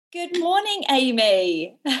Good morning,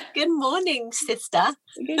 Amy. Good morning, sister.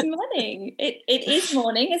 Good morning. It is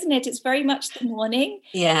morning, isn't it? It's very much the morning.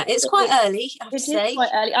 Yeah, it's quite early, I have to say. It is quite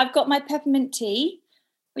early. I've got my peppermint tea,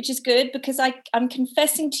 which is good because I'm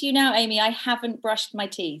confessing to you now, Amy, I haven't brushed my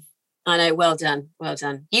teeth. I know, well done, well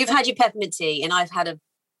done. You've had your peppermint tea and I've had a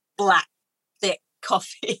black, thick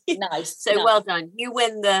coffee. Nice. So nice. Well done. You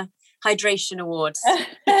win the hydration awards.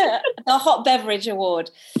 The hot beverage award.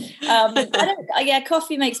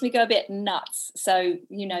 Coffee makes me go a bit nuts. So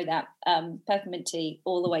you know that. Peppermint tea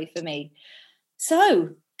all the way for me.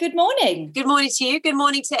 So good morning. Good morning to you. Good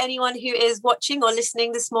morning to anyone who is watching or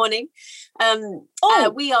listening this morning.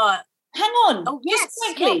 We are... Hang on. Oh, yes.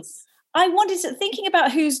 Quickly. Yes. I thinking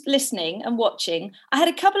about who's listening and watching. I had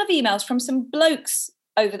a couple of emails from some blokes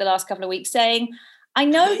over the last couple of weeks saying, I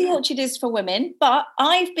know the Orchard is for women, but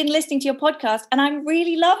I've been listening to your podcast and I'm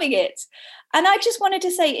really loving it. And I just wanted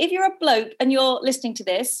to say, if you're a bloke and you're listening to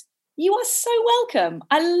this, you are so welcome.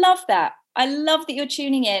 I love that. I love that you're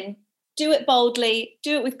tuning in. Do it boldly.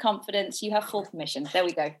 Do it with confidence. You have full permission. There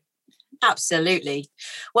we go. Absolutely.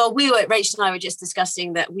 Well, Rach and I were just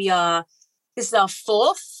discussing that this is our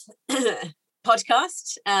fourth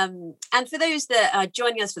podcast. And for those that are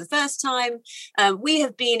joining us for the first time, we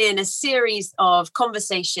have been in a series of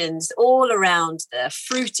conversations all around the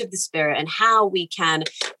fruit of the Spirit and how we can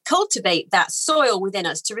cultivate that soil within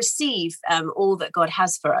us to receive all that God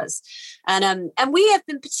has for us. And we have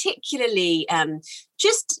been particularly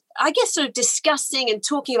sort of discussing and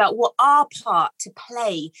talking about what our part to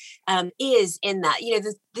play is in that. You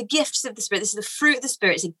know, the gifts of the Spirit. This is the fruit of the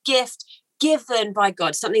Spirit. It's a gift given by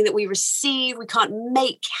God, something that we receive, we can't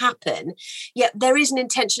make happen. Yet there is an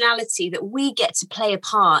intentionality that we get to play a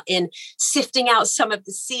part in sifting out some of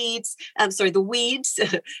the weeds,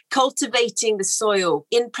 cultivating the soil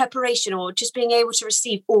in preparation or just being able to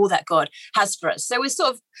receive all that God has for us. So we're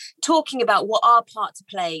sort of talking about what our part to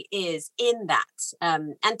play is in that.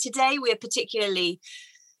 And today we're particularly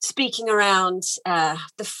speaking around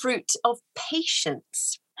the fruit of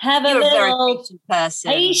patience. You're a very patient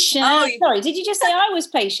person. Patient. Oh, sorry, did you just say I was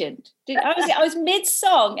patient? I was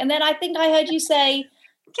mid-song, and then I think I heard you say,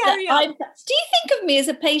 Carry on. Do you think of me as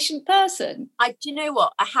a patient person? Do you know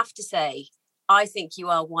what? I have to say, I think you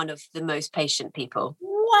are one of the most patient people.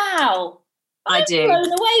 Wow. I'm blown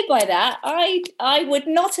away by that. I would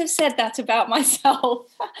not have said that about myself.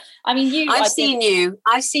 I mean, I've seen you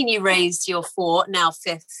raise your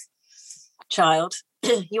fifth child.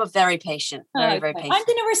 You are very patient. Very patient. I'm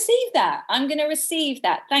going to receive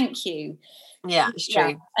that. Thank you. Yeah, it's true.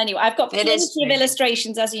 Yeah. Anyway, I've got plenty of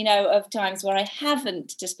illustrations, as you know, of times where I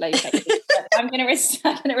haven't displayed patience. I'm going to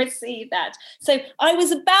receive that. So I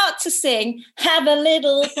was about to sing, "Have a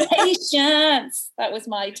little patience." That was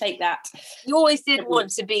my take. That you always did want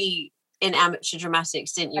to be in amateur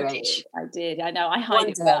dramatics, didn't you, Rach? I did. I know. I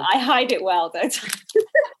hide it well, though.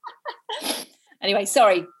 Anyway,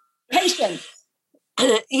 sorry. Patience.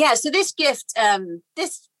 Yeah, so this gift,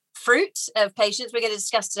 this fruit of patience we're going to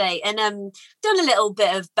discuss today, and done a little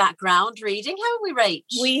bit of background reading, haven't we, Rach?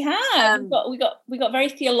 We have. We got very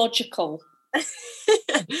theological.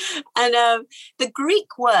 And the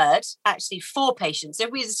Greek word actually for patience. So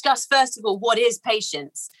we discuss first of all what is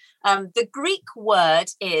patience. The Greek word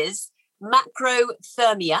is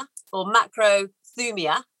macrothermia or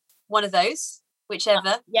macrothumia, one of those.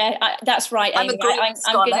 Whichever. That's right. I'm a Greek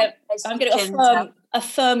scholar. I'm going to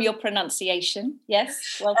affirm your pronunciation.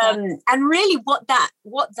 Yes, well done. And really, what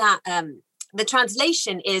the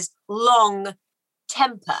translation is long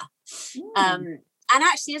temper. And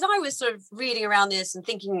actually, as I was sort of reading around this and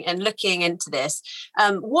thinking and looking into this,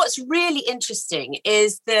 what's really interesting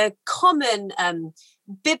is the common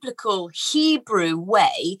biblical Hebrew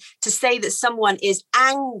way to say that someone is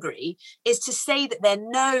angry is to say that their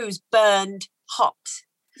nose burned hot.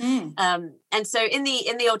 And so in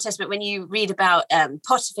the Old Testament, when you read about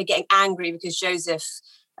Potiphar getting angry because Joseph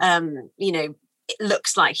it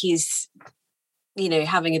looks like he's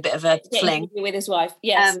having a bit of a fling with his wife,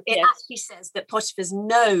 actually says that Potiphar's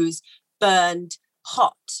nose burned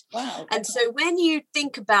hot. Wow. And so when you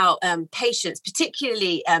think about patience,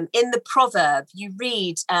 particularly in the proverb, you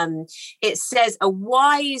read it says a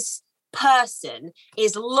wise person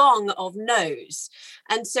is long of nose.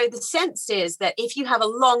 And so the sense is that if you have a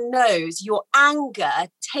long nose, your anger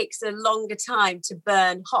takes a longer time to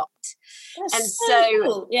burn hot. That's so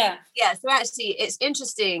cool. So actually it's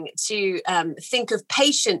interesting to think of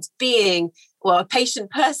patience being, well, a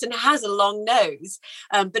patient person has a long nose,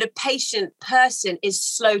 but a patient person is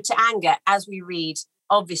slow to anger. As we read,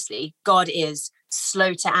 obviously God is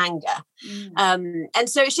slow to anger. And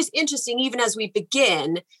so it's just interesting, even as we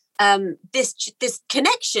begin, this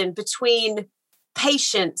connection between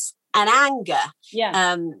patience and anger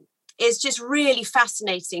is just really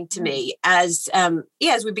fascinating to me as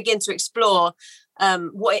we begin to explore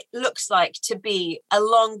what it looks like to be a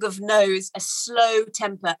long of nose, a slow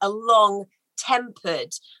temper, a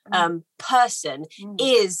long-tempered person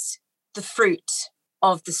is the fruit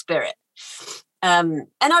of the Spirit. And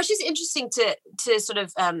I was just interesting to sort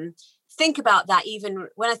of think about that, even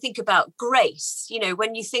when I think about grace,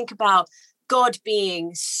 when you think about God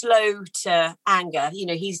being slow to anger,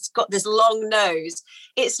 he's got this long nose.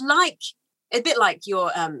 It's like a bit like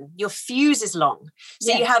your fuse is long.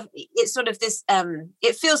 So you have, it's sort of this,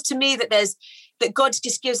 it feels to me that God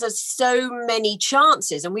just gives us so many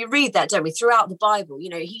chances. And we read that, don't we, throughout the Bible.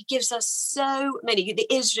 He gives us so many,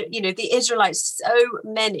 the Israelites, so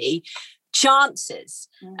many chances.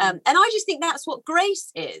 And I just think that's what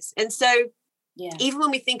grace is. And so even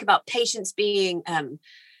when we think about patience being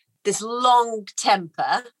this long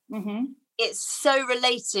temper, it's so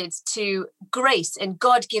related to grace and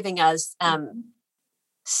God giving us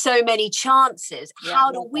so many chances.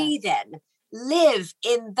 How do we then live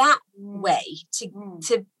in that way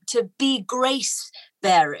to be grace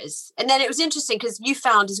bearers? And then it was interesting because you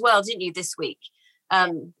found as well, didn't you, this week,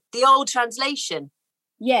 the old translation.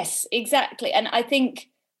 Yes, exactly. And I think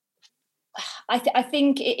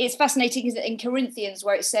it's fascinating, isn't it, in Corinthians,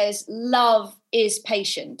 where it says love is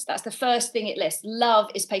patient. That's the first thing it lists.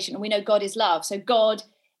 Love is patient. And we know God is love. So God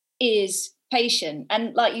is patient.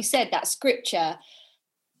 And like you said, that scripture,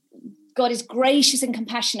 God is gracious and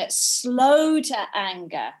compassionate, slow to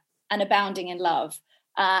anger and abounding in love.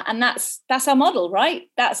 And that's our model, right?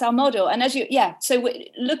 That's our model. And so we're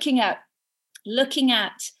looking at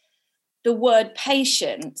the word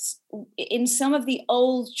patience in some of the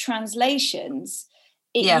old translations,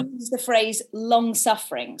 it uses the phrase long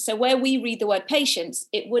suffering. So where we read the word patience,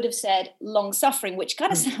 it would have said long suffering, which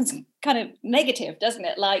kind of sounds kind of negative, doesn't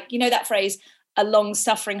it? Like, that phrase, a long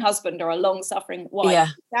suffering husband or a long suffering wife. Yeah.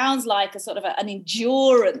 It sounds like a sort of an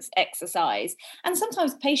endurance exercise. And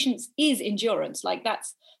sometimes patience is endurance. Like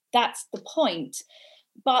that's the point.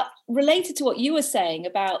 But related to what you were saying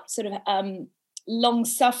about sort of long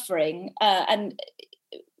suffering and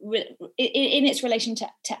in its relation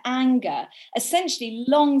to anger, essentially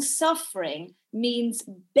long suffering means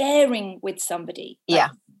bearing with somebody.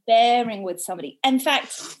 Bearing with somebody. In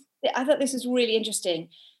fact, I thought this was really interesting.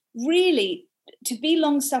 Really, to be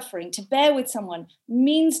long suffering, to bear with someone,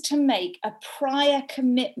 means to make a prior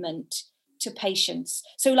commitment to patience.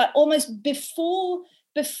 So like almost before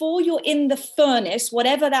you're in the furnace,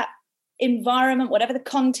 whatever that environment, whatever the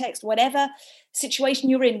context, whatever situation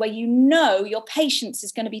you're in, where your patience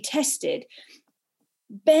is going to be tested,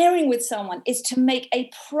 bearing with someone is to make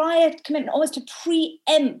a prior commitment, almost to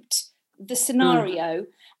preempt the scenario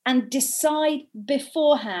and decide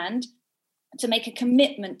beforehand to make a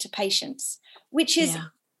commitment to patience, which is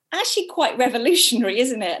actually quite revolutionary,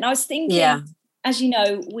 isn't it? And I was thinking, as you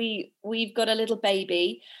know, we've got a little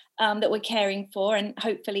baby that we're caring for and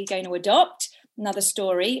hopefully going to adopt. Another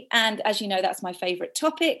story. And as you know, that's my favorite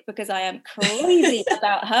topic because I am crazy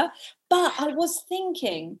about her. But I was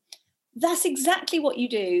thinking, that's exactly what you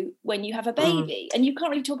do when you have a baby. And you can't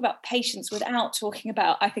really talk about patience without talking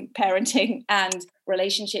about, I think, parenting and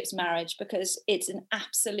relationships, marriage, because it's an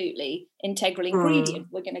absolutely integral ingredient.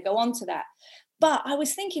 We're going to go on to that. But I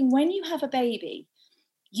was thinking, when you have a baby,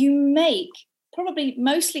 you make, probably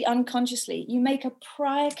mostly unconsciously, you make a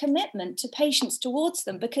prior commitment to patience towards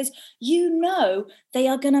them because they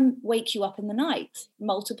are going to wake you up in the night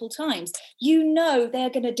multiple times. They're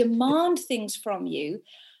going to demand things from you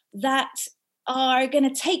that are going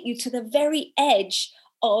to take you to the very edge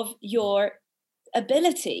of your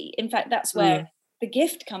ability. In fact, that's where the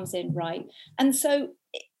gift comes in, right? And so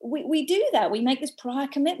we do that. We make this prior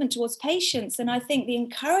commitment towards patience. And I think the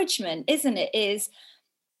encouragement, isn't it, is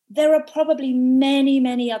there are probably many,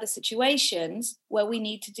 many other situations where we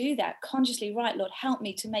need to do that consciously. Right, Lord, help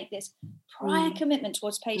me to make this prior commitment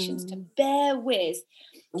towards patience, to bear with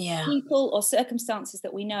people or circumstances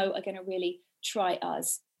that we know are going to really try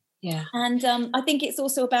us. Yeah. And I think it's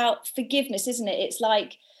also about forgiveness, isn't it? It's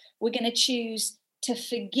like we're going to choose to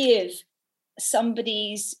forgive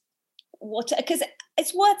somebody's because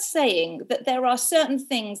it's worth saying that there are certain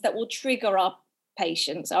things that will trigger our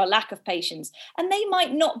patience, our lack of patience, and they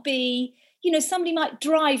might not be, somebody might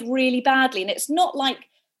drive really badly, and it's not like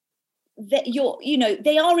that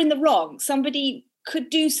they are in the wrong. Somebody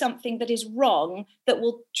could do something that is wrong that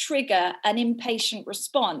will trigger an impatient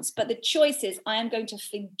response, but the choice is, I am going to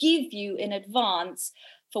forgive you in advance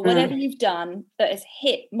for whatever you've done that has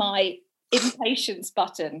hit my impatience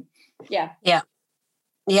button. Yeah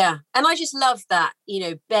Yeah. And I just love that,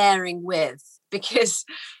 bearing with, because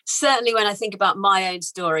certainly when I think about my own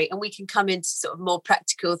story, and we can come into sort of more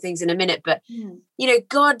practical things in a minute, but,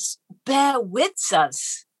 God bear with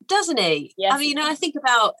us, doesn't he? Yes, I mean, I think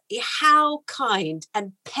about how kind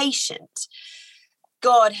and patient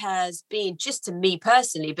God has been, just to me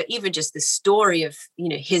personally, but even just the story of,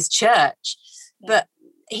 his church. Yeah. But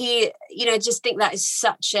he, just think that is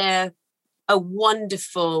such a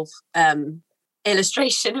wonderful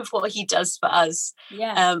illustration of what he does for us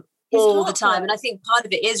all the time. And I think part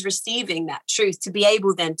of it is receiving that truth, to be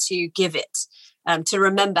able then to give it, to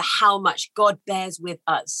remember how much God bears with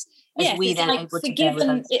us as we then able to bear with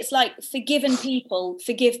us. It's like forgiven people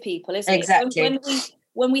forgive people, isn't exactly. it?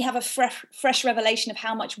 When we have a fresh revelation of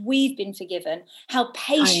how much we've been forgiven, how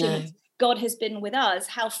patient God has been with us,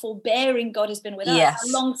 how forbearing God has been with us,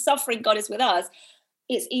 how long-suffering God is with us,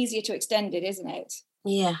 it's easier to extend it, isn't it?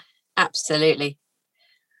 Yeah, absolutely.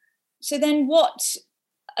 So then what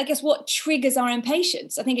triggers our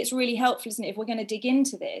impatience? I think it's really helpful, isn't it, if we're going to dig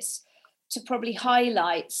into this, to probably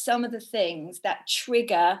highlight some of the things that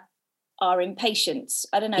trigger our impatience.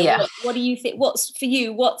 I don't know. Yeah. What do you think? What's for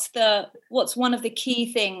you? What's one of the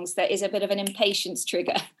key things that is a bit of an impatience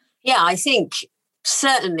trigger? Yeah, I think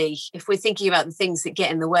certainly if we're thinking about the things that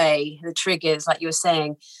get in the way, the triggers, like you were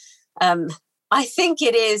saying, I think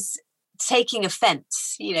it is taking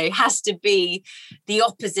offense, has to be the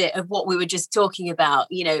opposite of what we were just talking about,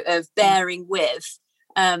 of bearing with.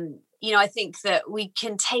 I think that we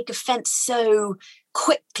can take offense so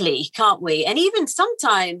quickly, can't we? And even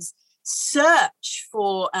sometimes search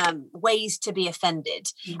for ways to be offended,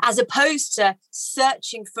 as opposed to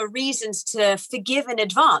searching for reasons to forgive in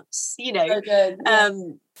advance, So good, yeah.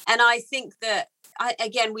 And I think that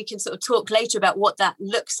again, we can sort of talk later about what that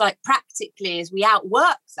looks like practically as we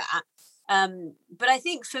outwork that. But I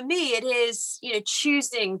think for me, it is,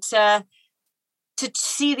 choosing to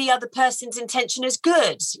see the other person's intention as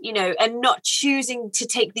good, and not choosing to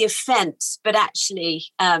take the offense, but actually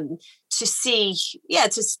to see,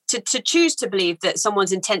 to choose to believe that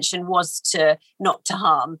someone's intention was not to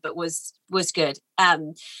harm, but was good.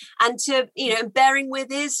 And to, bearing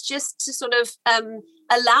with is just to sort of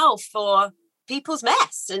allow for people's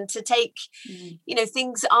mess, and to take,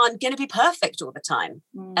 things aren't going to be perfect all the time.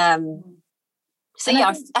 So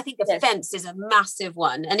I think offense is a massive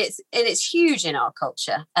one, and it's huge in our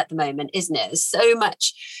culture at the moment, isn't it? It's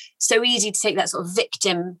so easy to take that sort of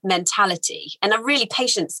victim mentality, and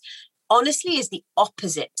patience, honestly, is the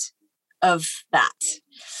opposite of that.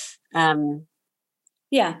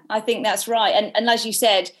 Yeah, I think that's right. And as you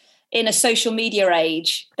said, in a social media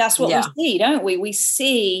age, that's what we see, don't we? We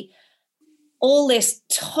see all this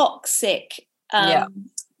toxic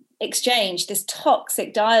exchange, this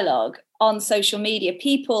toxic dialogue on social media,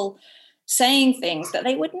 people saying things that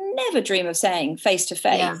they would never dream of saying face to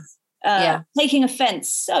face, taking offense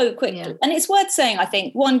so quickly. Yeah. And it's worth saying, I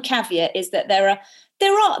think, one caveat is that there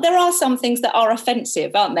are some things that are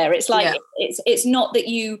offensive, aren't there? It's like it's not that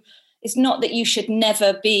you should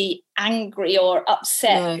never be angry or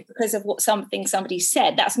upset because of something somebody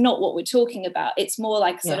said. That's not what we're talking about. It's more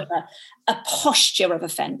like sort of a posture of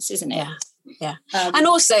offense, isn't it? Yeah. And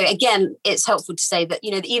also, again, it's helpful to say that,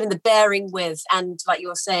 even the bearing with, and like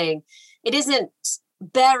you're saying, it isn't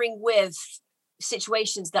bearing with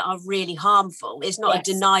situations that are really harmful. It's not a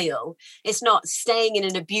denial. It's not staying in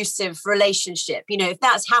an abusive relationship. If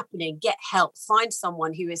that's happening, get help, find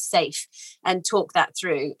someone who is safe and talk that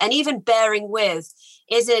through. And even bearing with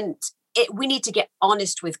isn't it. We need to get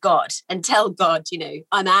honest with God and tell God,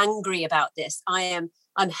 I'm angry about this. I'm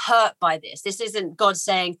hurt by this. This isn't God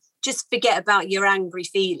saying, just forget about your angry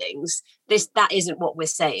feelings. That isn't what we're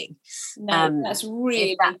saying. No, that's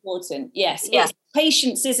really important. Yes.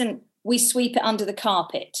 Patience isn't we sweep it under the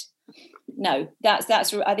carpet. No, that's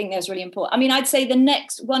I think that's really important. I mean, I'd say the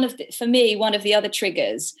next one of the other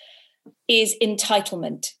triggers is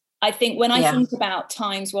entitlement. I think when I think about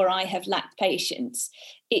times where I have lacked patience,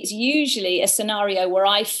 it's usually a scenario where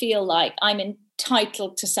I feel like I'm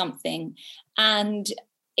entitled to something. And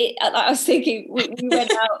I was thinking,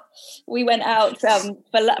 we went out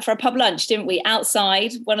for a pub lunch, didn't we?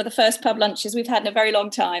 Outside, one of the first pub lunches we've had in a very long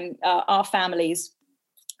time, our families.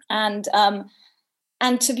 And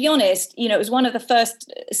to be honest, it was one of the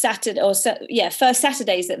first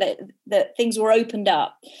Saturdays that things were opened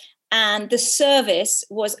up, and the service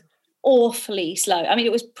was awfully slow. I mean,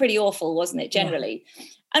 it was pretty awful, wasn't it, generally? Yeah.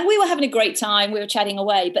 And we were having a great time. We were chatting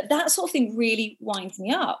away, but that sort of thing really winds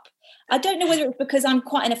me up. I don't know whether it's because I'm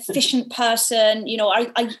quite an efficient person.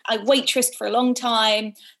 I waitressed for a long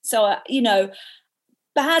time. So,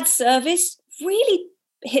 bad service really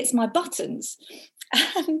hits my buttons.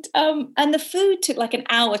 And the food took like an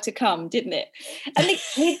hour to come, didn't it? And the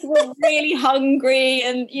kids were really hungry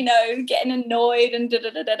and, getting annoyed and da.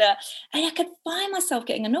 And I could find myself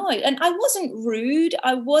getting annoyed. And I wasn't rude.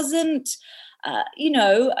 I wasn't, I'm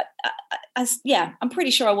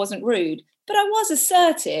pretty sure I wasn't rude, but I was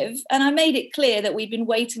assertive, and I made it clear that we'd been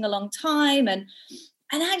waiting a long time. And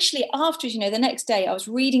actually afterwards, the next day I was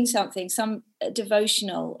reading some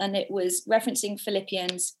devotional, and it was referencing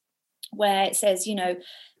Philippians, where it says,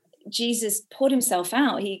 Jesus poured himself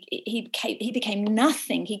out. He became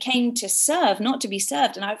nothing. He came to serve, not to be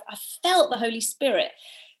served. And I felt the Holy Spirit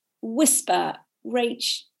whisper,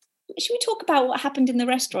 Rach, should we talk about what happened in the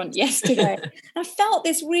restaurant yesterday? I felt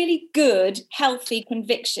this really good, healthy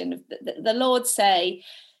conviction of the Lord say,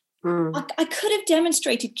 I could have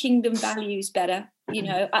demonstrated kingdom values better.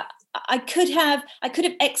 I could have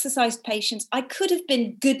exercised patience. I could have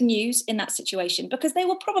been good news in that situation, because they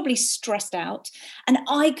were probably stressed out, and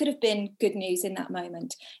I could have been good news in that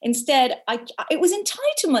moment. Instead, it was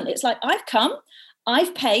entitlement. It's like, I've come,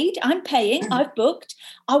 I've paid, I'm paying, I've booked,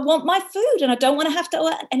 I want my food, and I don't want to have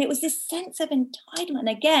to. And it was this sense of entitlement. And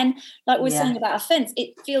again, like we're saying about offense,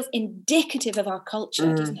 it feels indicative of our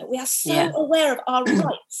culture, doesn't it? We are so aware of our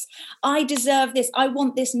rights. I deserve this. I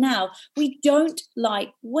want this now. We don't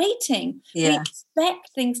like waiting. We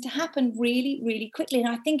expect things to happen really, really quickly. And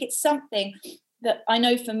I think it's something that I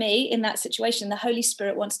know for me in that situation, the Holy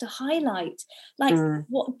Spirit wants to highlight, like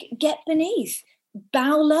get beneath,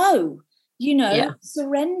 bow low.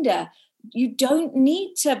 Surrender. You don't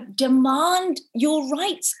need to demand your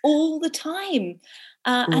rights all the time.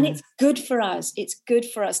 And it's good for us. It's good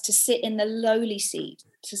for us to sit in the lowly seat,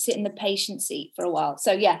 to sit in the patient seat for a while.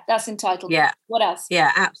 So that's entitlement. Yeah. What else?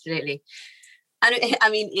 Yeah, absolutely. And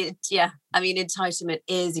entitlement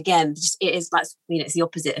is, again, it is like, it's the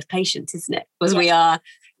opposite of patience, isn't it? Because we're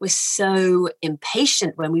so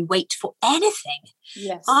impatient when we wait for anything,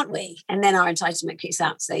 aren't we? And then our entitlement kicks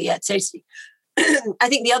out. So totally. I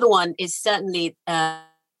think the other one is certainly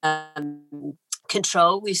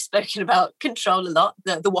control. We've spoken about control a lot,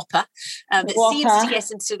 the whopper. It seems to get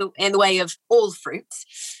in the way of all fruits.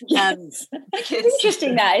 Yes.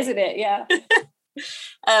 Interesting that, isn't it? Yeah.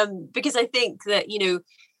 Because I think that,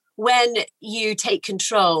 when you take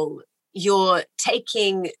control, you're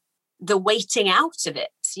taking the waiting out of it.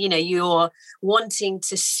 You're wanting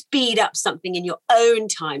to speed up something in your own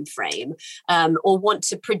time frame, or want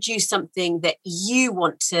to produce something that you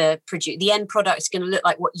want to produce. The end product is going to look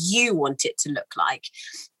like what you want it to look like.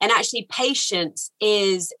 And actually, patience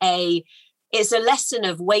is a lesson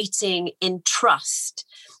of waiting in trust,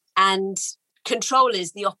 and control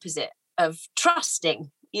is the opposite of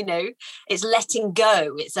trusting. It's letting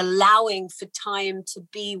go. It's allowing for time to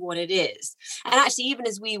be what it is. And actually, even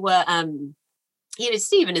as we were,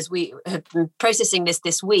 Stephen, as we have been processing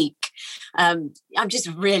this week, I'm just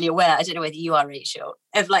really aware, I don't know whether you are, Rachel,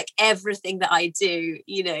 of like everything that I do,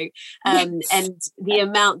 and the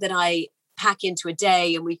amount that I pack into a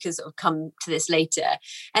day, and we can sort of come to this later.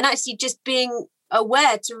 And actually just being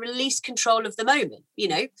aware to release control of the moment.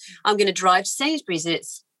 I'm going to drive to Sainsbury's,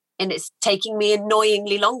 and it's taking me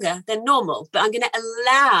annoyingly longer than normal, but I'm going to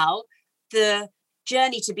allow the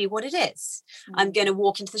journey to be what it is. I'm going to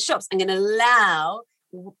walk into the shops. I'm going to allow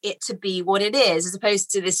it to be what it is, as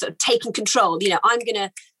opposed to this sort of taking control. I'm going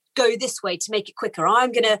to go this way to make it quicker.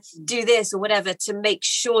 I'm going to do this or whatever to make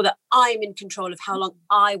sure that I'm in control of how long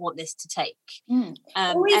I want this to take.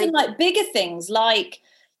 Or even like bigger things like,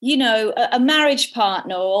 a marriage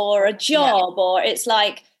partner or a job, or it's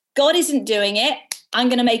like, God isn't doing it, I'm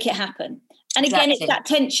going to make it happen. And again, It's that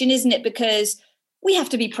tension, isn't it? Because we have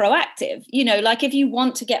to be proactive. Like if you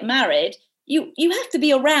want to get married, you have to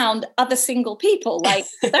be around other single people. Like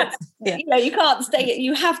that's, you can't stay,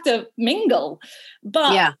 you have to mingle.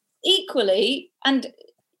 But equally,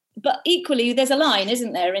 there's a line,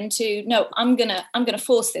 isn't there, into, no, I'm going to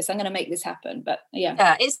force this. I'm going to make this happen. But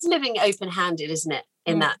it's living open-handed, isn't it?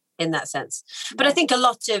 In that sense. But I think a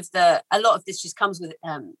lot of this just comes with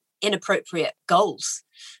inappropriate goals.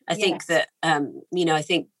 I think that I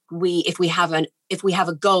think if we have a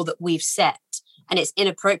goal that we've set and it's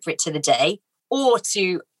inappropriate to the day or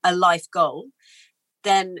to a life goal,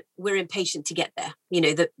 then we're impatient to get there. So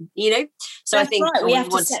that's I think right. We have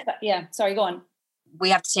to set that. Sorry, go on. We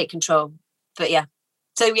have to take control. But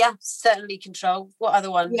certainly control. What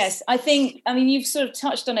other ones? Yes, you've sort of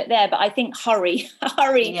touched on it there, but I think hurry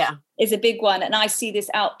is a big one. And I see this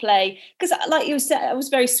outplay because, like you said, it was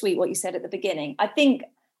very sweet what you said at the beginning. I think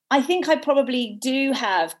I probably do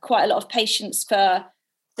have quite a lot of patience for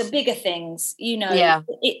the bigger things,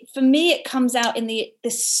 For me, it comes out in the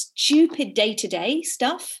stupid day-to-day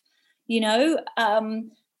stuff.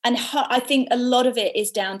 I think a lot of it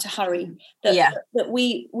is down to hurry, that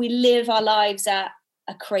we live our lives at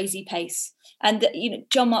a crazy pace. And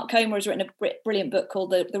John Mark Comer has written a brilliant book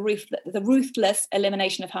called the Ruthless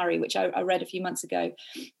Elimination of Hurry, which I read a few months ago.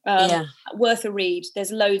 Worth a read.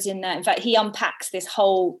 There's loads in there. In fact, he unpacks this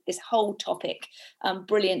whole topic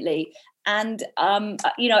brilliantly. And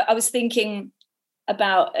I was thinking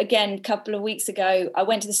about, again, a couple of weeks ago, I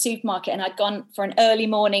went to the supermarket and I'd gone for an early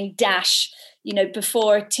morning dash,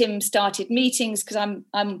 before Tim started meetings, because I'm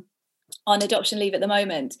on adoption leave at the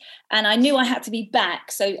moment, and I knew I had to be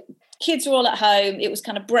back. So kids were all at home. It was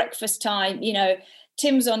kind of breakfast time.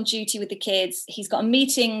 Tim's on duty with the kids. He's got a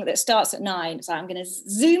meeting that starts at 9. So I'm going to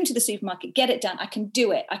zoom to the supermarket, get it done. I can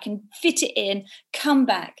do it. I can fit it in, come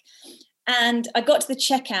back. And I got to the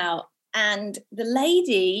checkout and the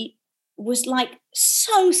lady was like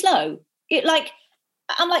so slow.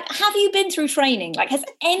 I'm like, have you been through training? Like, has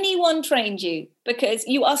anyone trained you? Because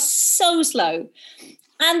you are so slow.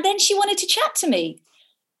 And then she wanted to chat to me.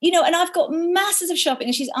 And I've got masses of shopping,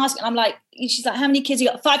 and she's asking, she's like, how many kids you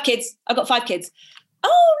got? 5 kids. I've got 5 kids.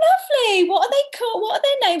 Oh, lovely. What are they called? What are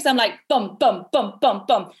their names? I'm like, bum, bum, bum, bum,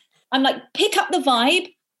 bum. I'm like, pick up the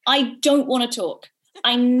vibe. I don't want to talk.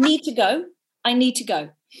 I need to go.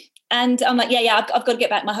 And I'm like, yeah, I've got to get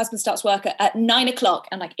back. My husband starts work at 9 o'clock.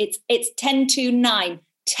 I'm like, it's 10 to 9.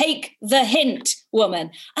 Take the hint,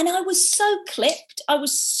 woman. And I was so clipped. I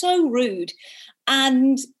was so rude.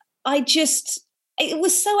 And it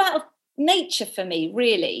was so out of nature for me,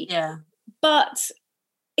 really. Yeah. But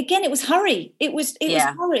again, it was hurry. It was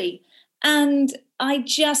hurry. And I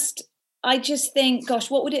just think, gosh,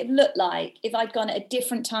 what would it look like if I'd gone at a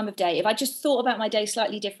different time of day? If I just thought about my day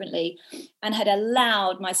slightly differently and had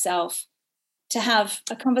allowed myself to have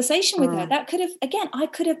a conversation with her, that I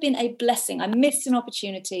could have been a blessing. I missed an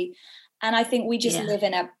opportunity. And I think we just live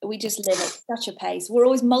at such a pace. We're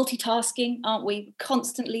always multitasking, aren't we?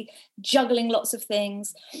 Constantly juggling lots of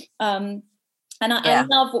things. And I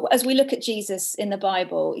love, as we look at Jesus in the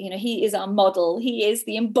Bible, he is our model. He is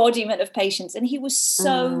the embodiment of patience. And he was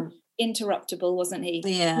so interruptible, wasn't he?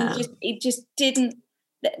 Yeah. He just didn't,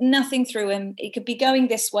 nothing through him. He could be going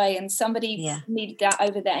this way and somebody needed that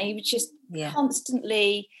over there. And he was just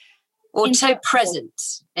constantly so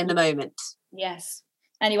present in the moment. Yes.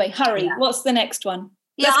 Anyway, hurry. Yeah. What's the next one?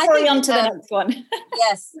 Let's hurry on to the next one.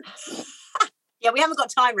 Yes. Yeah, we haven't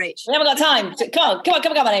got time, Rach. We haven't got time.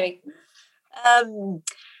 Come on, Amy.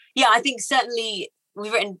 I think certainly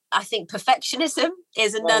we've written, I think perfectionism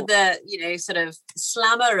is another, sort of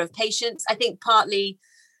slammer of patience. I think partly,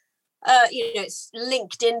 it's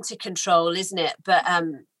linked into control, isn't it? But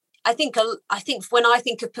I think when I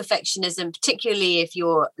think of perfectionism, particularly if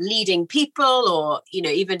you're leading people or,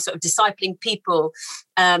 even sort of discipling people,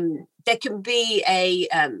 there can be a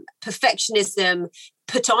perfectionism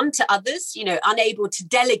put on to others, unable to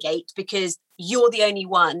delegate because you're the only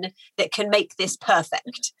one that can make this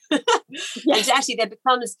perfect. And actually there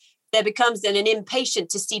becomes then an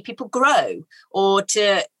impatient to see people grow or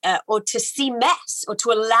to see mess, or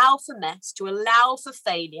to allow for mess, to allow for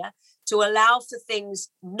failure, to allow for things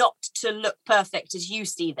not to look perfect as you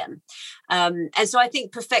see them. And so I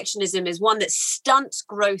think perfectionism is one that stunts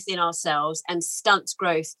growth in ourselves and stunts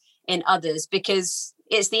growth in others, because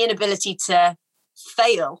it's the inability to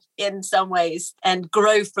fail in some ways and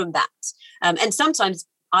grow from that. And sometimes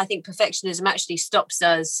I think perfectionism actually stops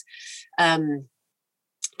us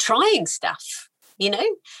trying stuff,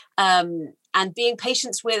 and being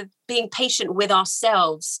patient with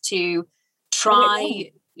ourselves to try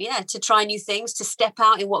new things, to step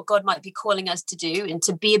out in what God might be calling us to do, and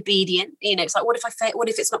to be obedient. It's like, what if I fail? What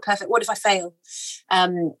if it's not perfect? What if I fail?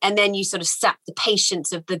 And then you sort of sap the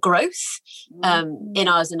patience of the growth in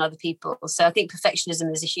us and other people. So I think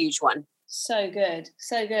perfectionism is a huge one. So good.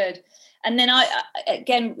 And then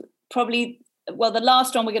the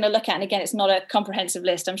last one we're going to look at, and again, it's not a comprehensive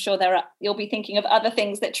list. I'm sure you'll be thinking of other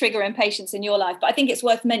things that trigger impatience in your life, but I think it's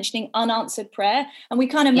worth mentioning unanswered prayer. And we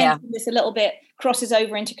kind of mentioned this a little bit, crosses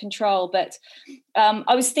over into control. But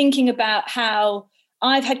I was thinking about how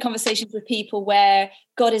I've had conversations with people where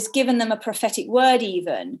God has given them a prophetic word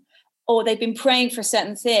even, or they've been praying for a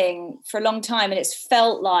certain thing for a long time, and it's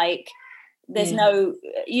felt like there's no,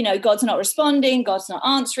 God's not responding, God's not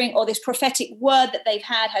answering, or this prophetic word that they've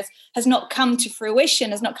had has not come to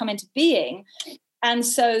fruition, has not come into being. And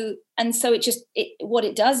so what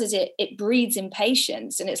it does is it breeds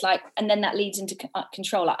impatience, and it's like, and then that leads into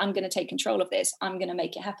control. Like, I'm going to take control of this. I'm going to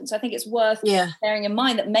make it happen. So I think it's worth bearing in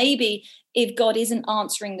mind that maybe if God isn't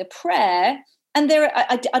answering the prayer, and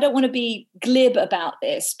I don't want to be glib about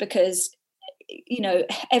this, because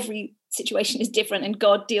every situation is different and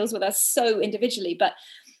God deals with us so individually. But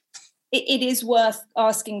it is worth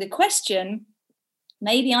asking the question,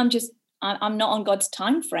 maybe I'm not on God's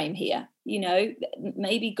time frame here.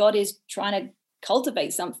 Maybe God is trying to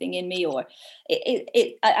cultivate something in me, or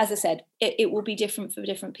it as I said, it will be different for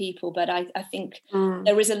different people. But I think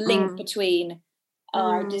there is a link between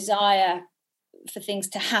our desire for things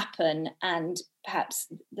to happen and perhaps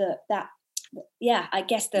the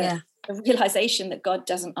realization that God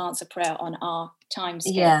doesn't answer prayer on our time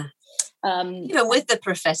scale. Even with the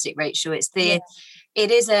prophetic, Rachel, it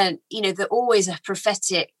isn't, always a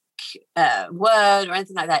prophetic word or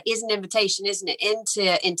anything like that is an invitation, isn't it,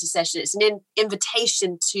 into intercession. It's an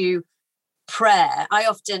invitation to prayer.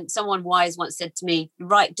 Someone wise once said to me,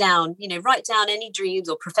 write down any dreams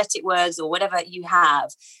or prophetic words or whatever you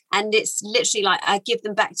have, and it's literally like, I give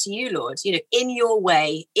them back to you, Lord, in your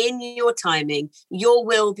way, in your timing, your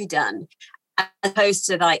will be done, as opposed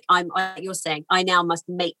to like you're saying, I now must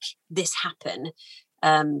make this happen.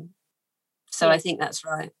 I think that's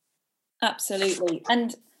right. Absolutely.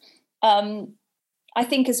 And I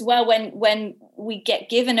think as well, when we get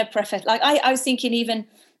given a prophet, like I was thinking, even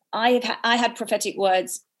I had prophetic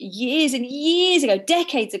words years and years ago,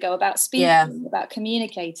 decades ago, about speaking, about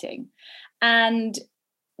communicating. And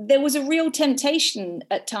there was a real temptation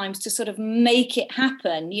at times to sort of make it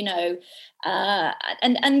happen,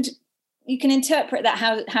 and you can interpret that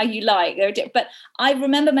how you like. But I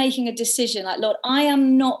remember making a decision like, Lord,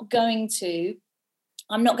 I'm not going to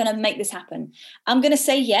make this happen. I'm going to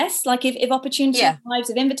say yes. Like if opportunity arrives,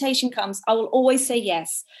 if invitation comes, I will always say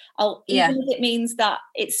yes. Even if it means that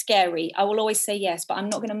it's scary, I will always say yes, but I'm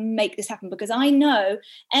not going to make this happen, because I know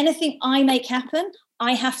anything I make happen,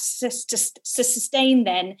 I have to sustain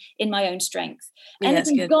then in my own strength.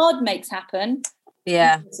 Anything God makes happen,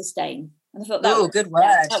 sustain. And I thought that was good word.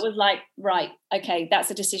 That was like, right, okay, that's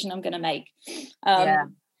a decision I'm going to make.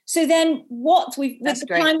 So then with the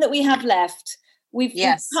time that we have left, we've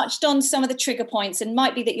touched on some of the trigger points, and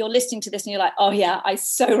might be that you're listening to this and you're like, oh yeah, I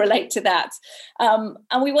so relate to that.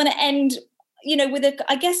 And we want to end,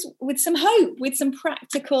 with some hope, with some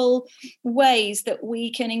practical ways that we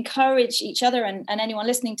can encourage each other and anyone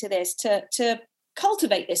listening to this to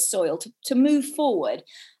cultivate this soil, to move forward.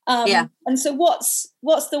 And so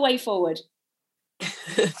what's the way forward?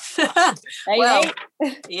 Well,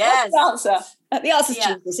 yes. The answer is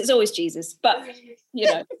Jesus. It's always Jesus, but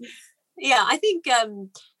I think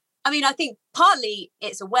I think partly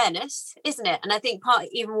it's awareness, isn't it? And I think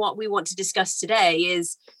even what we want to discuss today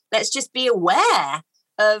is, let's just be aware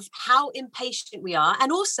of how impatient we are,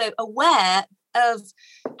 and also aware of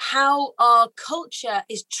how our culture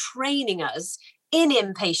is training us in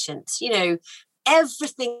impatience.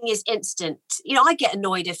 Everything is instant. I get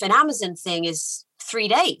annoyed if an Amazon thing is 3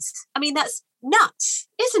 days. I mean, that's nuts,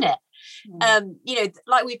 isn't it?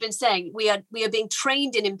 Like we've been saying, we are being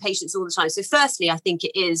trained in impatience all the time. So firstly, I think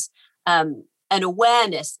it is an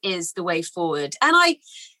awareness is the way forward. And I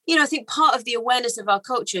think part of the awareness of our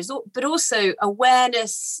culture is, but also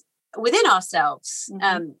awareness within ourselves.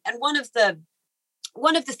 And one of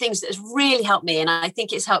the things that has really helped me, and I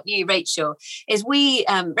think it's helped you, Rachel, is Rachel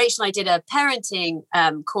and I did a parenting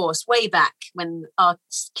course way back when our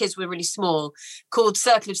kids were really small, called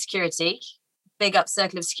Circle of Security. Big up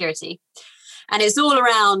Circle of Security. And it's all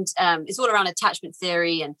around attachment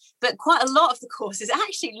theory, but quite a lot of the course is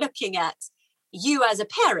actually looking at you as a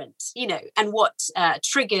parent, and what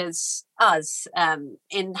triggers us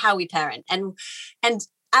in how we parent. And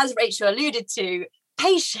as Rachel alluded to,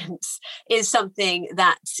 patience is something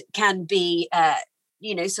that can be,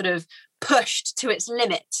 sort of pushed to its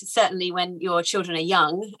limit, certainly when your children are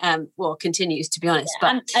young, continues, to be honest.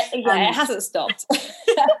 But it hasn't stopped.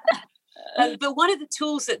 But one of the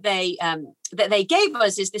tools that they gave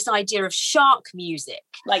us is this idea of shark music.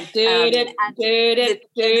 Like, do it.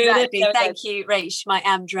 Exactly. Thank you, Rach, my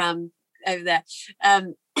am drum over there.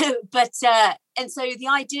 And so the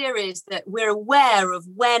idea is that we're aware of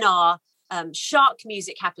when our shark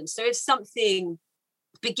music happens. So if something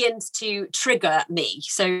begins to trigger me,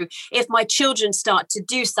 so if my children start to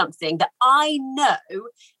do something that I know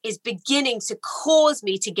is beginning to cause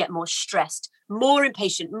me to get more stressed, more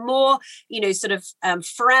impatient, more,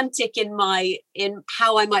 frantic in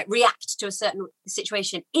how I might react to a certain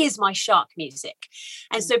situation, is my shark music.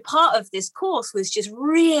 And so part of this course was just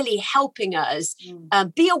really helping us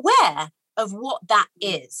be aware of what that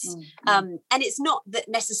is. And it's not that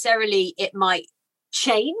necessarily it might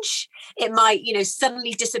change, it might,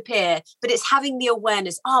 suddenly disappear, but it's having the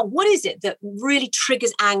awareness, what is it that really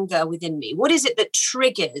triggers anger within me? What is it that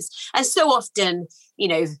triggers? And so often,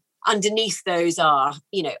 underneath those are,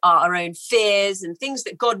 are our own fears and things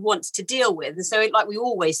that God wants to deal with. And so, like we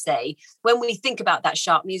always say, when we think about that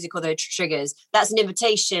sharp music or those triggers, that's an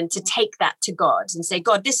invitation to take that to God and say,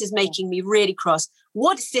 God, this is making me really cross.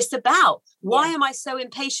 What's this about? Why am I so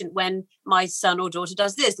impatient when my son or daughter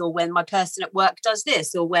does this, or when my person at work does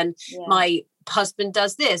this, or when my husband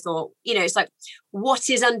does this, or, it's like, what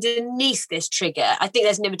is underneath this trigger? I think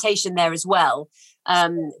there's an invitation there as well,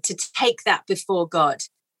 to take that before God.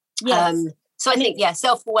 Yes. So I think,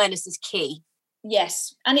 self-awareness is key.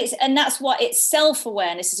 Yes. And that's why it's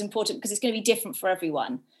self-awareness is important, because it's going to be different for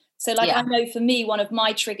everyone. So I know for me, one of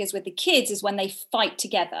my triggers with the kids is when they fight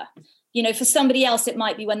together. For somebody else, it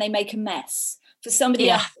might be when they make a mess. For somebody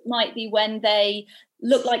else, it might be when they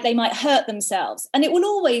look like they might hurt themselves. And it will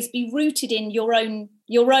always be rooted in your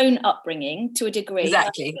own upbringing to a degree.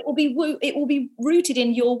 Exactly. It will be rooted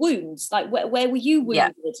in your wounds. Like where were you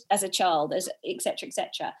wounded as a child, as et cetera, et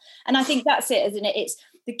cetera. And I think that's it, isn't it? It's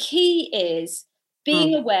the key is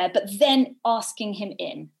being aware, but then asking him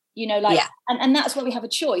in. And that's where we have a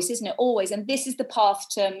choice, isn't it? Always. And this is the path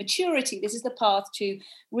to maturity. This is the path to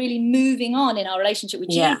really moving on in our relationship with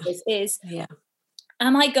Jesus is,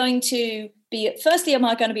 am I going to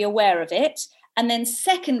be aware of it? And then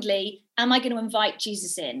secondly, am I going to invite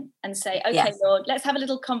Jesus in and say, okay, Lord, let's have a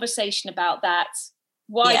little conversation about that.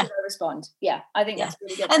 Why did I respond? Yeah, I think that's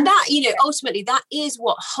really good. And that, ultimately, that is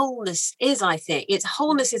what wholeness is, I think.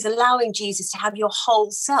 Wholeness is allowing Jesus to have your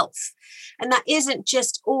whole self. And that isn't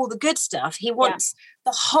just all the good stuff. He wants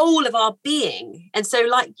the whole of our being. And so,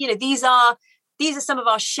 these are some of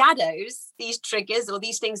our shadows, these triggers, or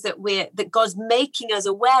these things that God's making us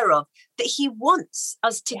aware of, that he wants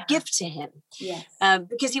us to give to him. Yes.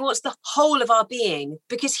 Because he wants the whole of our being,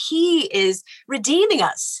 because he is redeeming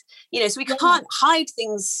us. So we can't hide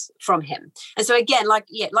things from him. And so again, like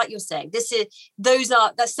you're saying,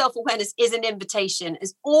 that self-awareness is an invitation,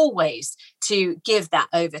 as always, to give that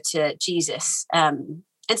over to Jesus, and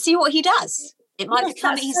see what he does. It might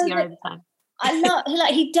become easier over time. I love,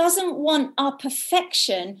 he doesn't want our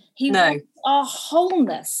perfection. He wants our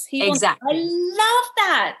wholeness. I love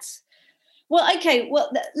that. Well, okay.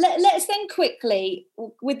 Well, let's then quickly,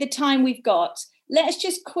 with the time we've got, let's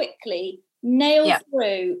just quickly nail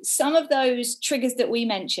through some of those triggers that we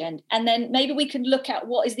mentioned. And then maybe we can look at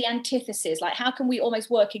what is the antithesis, like how can we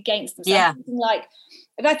almost work against them? So like,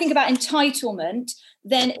 if I think about entitlement,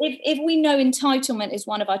 then if we know entitlement is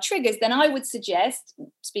one of our triggers, then I would suggest,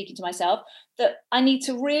 speaking to myself, that I need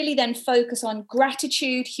to really then focus on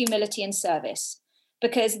gratitude, humility, and service,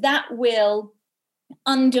 because that will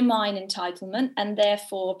undermine entitlement and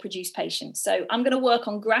therefore produce patience. So I'm going to work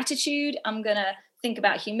on gratitude. I'm going to think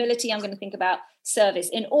about humility. I'm going to think about service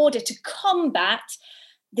in order to combat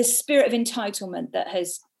the spirit of entitlement that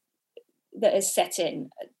has set in.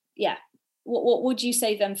 Yeah. What would you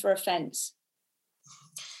say then for offense?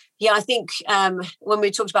 Yeah, I think when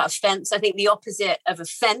we talked about offense, I think the opposite of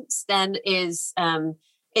offense then is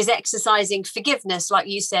exercising forgiveness, like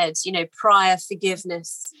you said, prior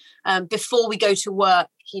forgiveness before we go to work.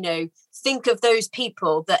 Think of those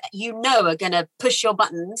people that are going to push your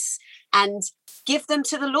buttons, and give them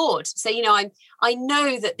to the Lord. Say, I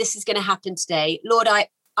know that this is going to happen today. Lord, I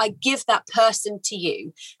give that person to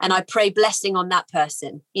you, and I pray blessing on that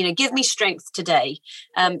person. Give me strength today.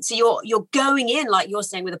 So you're going in, like you're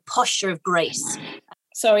saying, with a posture of grace.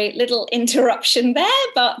 Sorry, little interruption there,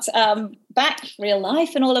 but back real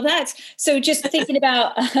life and all of that. So just thinking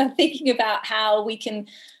about how we can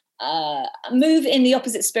move in the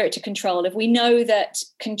opposite spirit to control. If we know that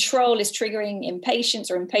control is triggering impatience,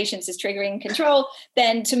 or impatience is triggering control,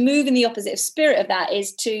 then to move in the opposite spirit of that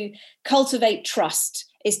is to cultivate trust,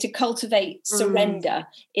 is to cultivate surrender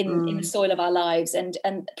in the soil of our lives.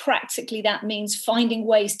 And practically that means finding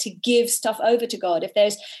ways to give stuff over to God. If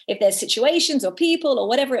there's situations or people or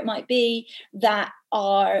whatever it might be that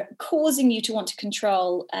are causing you to want to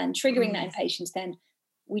control and triggering that impatience, then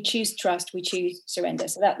we choose trust, we choose surrender.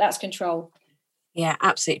 So that's control. Yeah,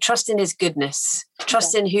 absolutely. Trust in his goodness,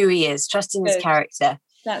 trust in who he is, trust in his character.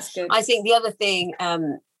 That's good. I think the other thing,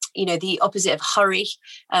 the opposite of hurry,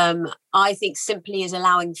 I think simply is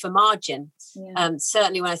allowing for margin. Yeah.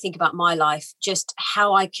 Certainly when I think about my life, just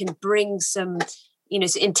how I can bring some,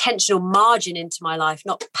 intentional margin into my life,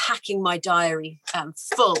 not packing my diary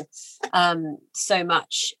full so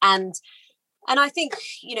much. And And I think,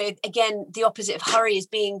 again, the opposite of hurry is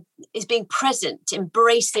being present,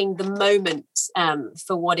 embracing the moment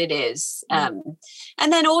for what it is. And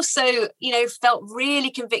then also, felt really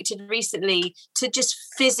convicted recently to just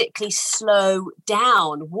physically slow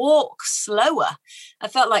down, walk slower. I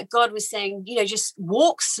felt like God was saying, just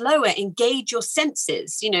walk slower, engage your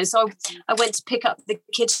senses, So I went to pick up the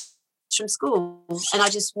kids from school and I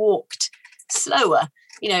just walked slower,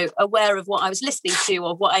 aware of what I was listening to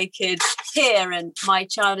or what I could hear. And my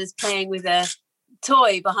child is playing with a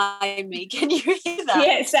toy behind me. Can you hear that?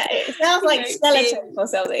 Yes, it sounds like skeleton or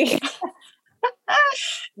something.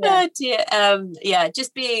 Oh dear.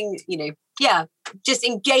 Just being, just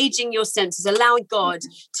engaging your senses, allowing God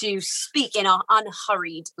to speak in our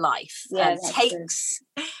unhurried life. We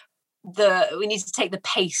need to take the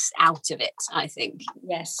pace out of it, I think.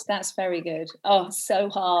 Yes, that's very good. Oh, so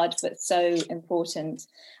hard, but so important.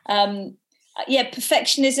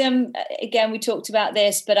 Perfectionism, again, we talked about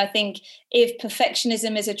this, but I think if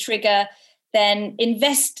perfectionism is a trigger, then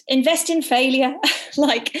invest in failure.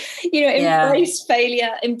 Embrace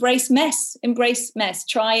failure, embrace mess.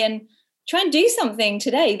 Try and do something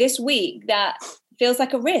today, this week, that feels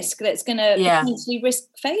like a risk, that's going to potentially risk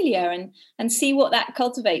failure, and see what that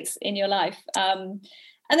cultivates in your life. And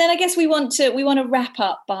then I guess we want to wrap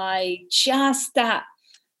up by just that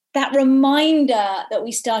reminder that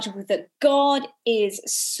we started with, that God is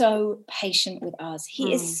so patient with us.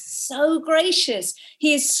 He is so gracious.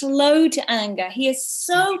 He is slow to anger. He is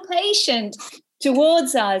so patient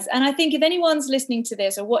towards us. And I think if anyone's listening to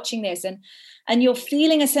this or watching this and you're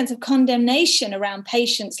feeling a sense of condemnation around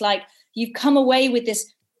patience, like you've come away with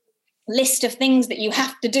this list of things that you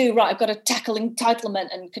have to do, right? I've got to tackle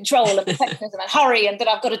entitlement and control and perfectionism and hurry, and that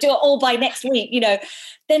I've got to do it all by next week,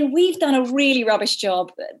 then we've done a really rubbish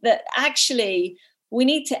job. That actually we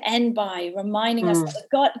need to end by reminding us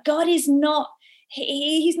that God is not,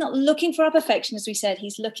 he's not looking for our perfection, as we said.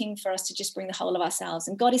 He's looking for us to just bring the whole of ourselves.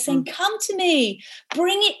 And God is saying, come to me,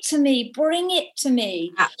 bring it to me.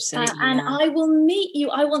 Absolutely. And I will meet you.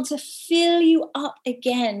 I want to fill you up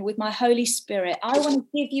again with my Holy Spirit. I want to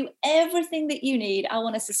give you everything that you need. I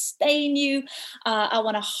want to sustain you. I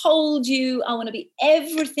want to hold you. I want to be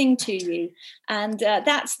everything to you. And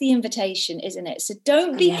that's the invitation, isn't it? So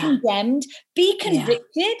don't be condemned, be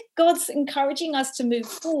convicted. God's encouraging us to move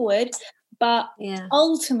forward. But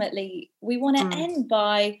ultimately, we want to end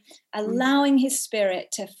by allowing his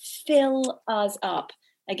Spirit to fill us up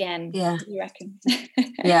again. Yeah. What do you reckon?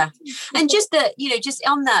 Yeah. And just that, just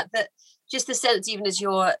on that just the sense, even as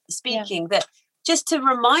you're speaking, that just to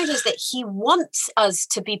remind us that he wants us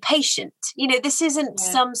to be patient. This isn't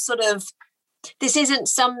some sort of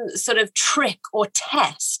trick or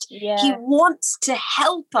test. Yeah. He wants to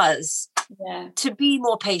help us to be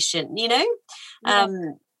more patient,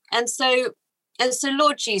 And so,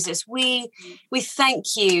 Lord Jesus, we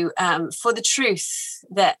thank you for the truth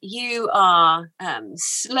that you are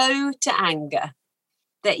slow to anger,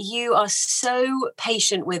 that you are so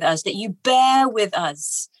patient with us, that you bear with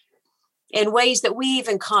us in ways that we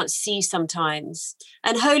even can't see sometimes.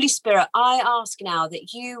 And Holy Spirit, I ask now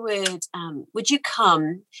that you would you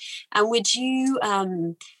come and would you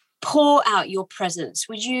pour out your presence?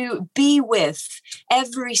 Would you be with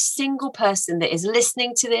every single person that is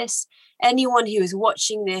listening to this, anyone who is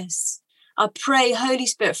watching this? I pray, Holy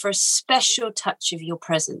Spirit, for a special touch of your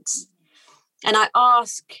presence. And I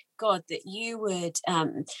ask, God, that you would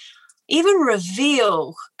even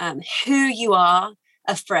reveal who you are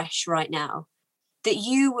afresh right now, that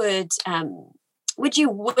you would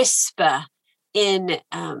you whisper in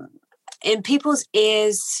people's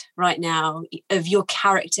ears right now of your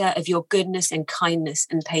character, of your goodness and kindness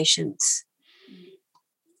and patience.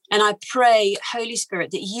 And I pray, Holy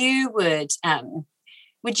Spirit, that you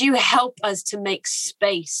would you help us to make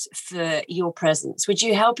space for your presence? Would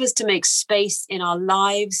you help us to make space in our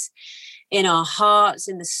lives, in our hearts,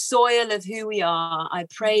 in the soil of who we are? I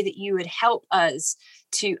pray that you would help us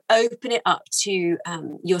to open it up to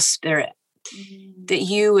your Spirit, that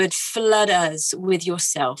you would flood us with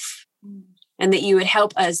yourself, and that you would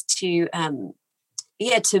help us to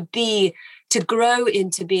grow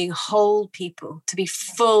into being whole people, to be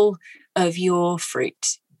full of your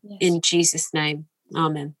fruit. Yes. In Jesus' name,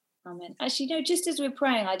 amen. Amen. Actually, just as we're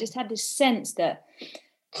praying, I just had this sense that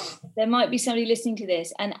there might be somebody listening to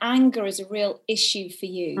this, and anger is a real issue for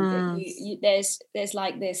you. That there's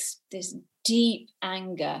like this deep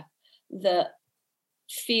anger that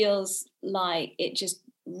feels like it just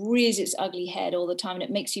rears its ugly head all the time, and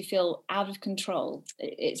it makes you feel out of control.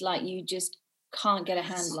 It's like you just can't get a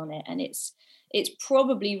handle on it, and it's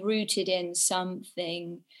probably rooted in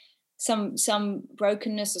something some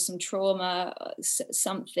brokenness or some trauma,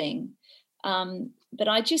 something. But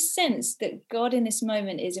I just sense that God in this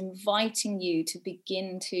moment is inviting you to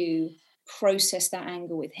begin to process that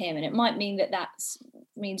anger with him. And it might mean that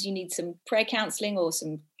means you need some prayer counseling or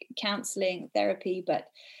some counseling therapy, but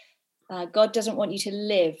God doesn't want you to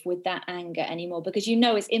live with that anger anymore, because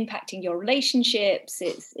it's impacting your relationships,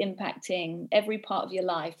 it's impacting every part of your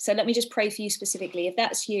life. So let me just pray for you specifically. If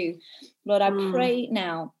that's you, Lord, I pray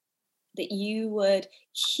now that you would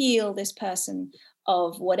heal this person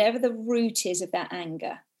of whatever the root is of that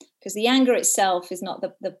anger. Because the anger itself is not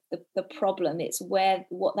the problem. It's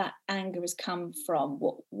what that anger has come from,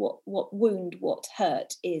 what wound, what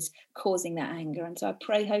hurt is causing that anger. And so I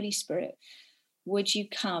pray, Holy Spirit, would you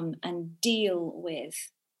come and deal with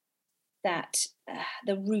that,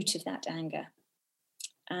 the root of that anger.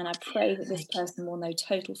 And I pray that this person will know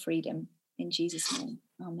total freedom in Jesus' name.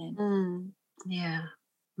 Amen. Yeah.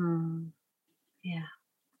 Yeah.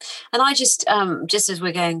 And I just as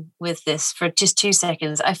we're going with this for just 2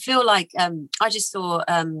 seconds, I feel like I just saw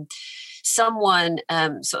someone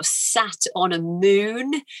sort of sat on a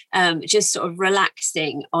moon, just sort of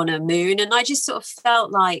relaxing on a moon. And I just sort of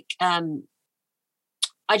felt like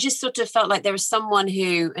there was someone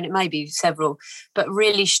who, and it may be several, but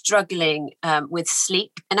really struggling with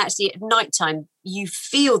sleep. And actually at nighttime, you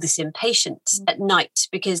feel this impatience at night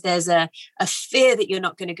because there's a fear that you're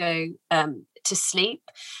not going to go to sleep.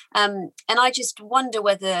 And I just wonder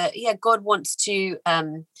whether, God wants to,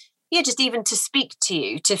 just even to speak to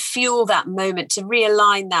you, to fuel that moment, to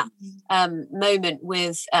realign that moment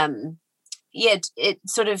with, it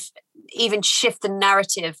sort of even shift the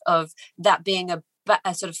narrative of that being a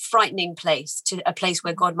sort of frightening place to a place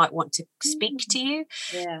where God might want to speak to you.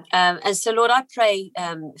 And so, Lord, I pray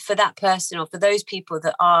for that person, or for those people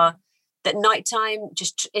that nighttime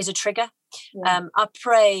just is a trigger. I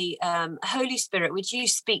pray, Holy Spirit, would you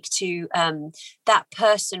speak to that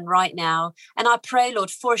person right now? And I pray, Lord,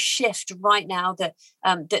 for a shift right now, that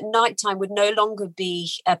nighttime would no longer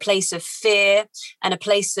be a place of fear and a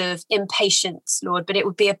place of impatience, Lord, but it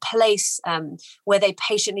would be a place where they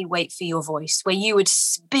patiently wait for your voice, where you would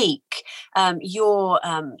speak your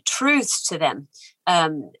truths to them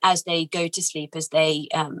as they go to sleep, as they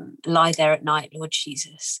lie there at night, Lord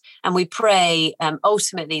Jesus. And we pray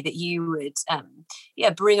ultimately that you would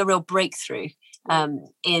bring a real breakthrough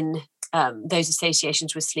in those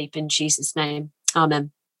associations with sleep, in Jesus' name.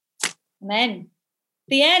 Amen. Amen.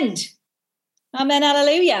 The end. Amen.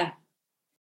 Hallelujah.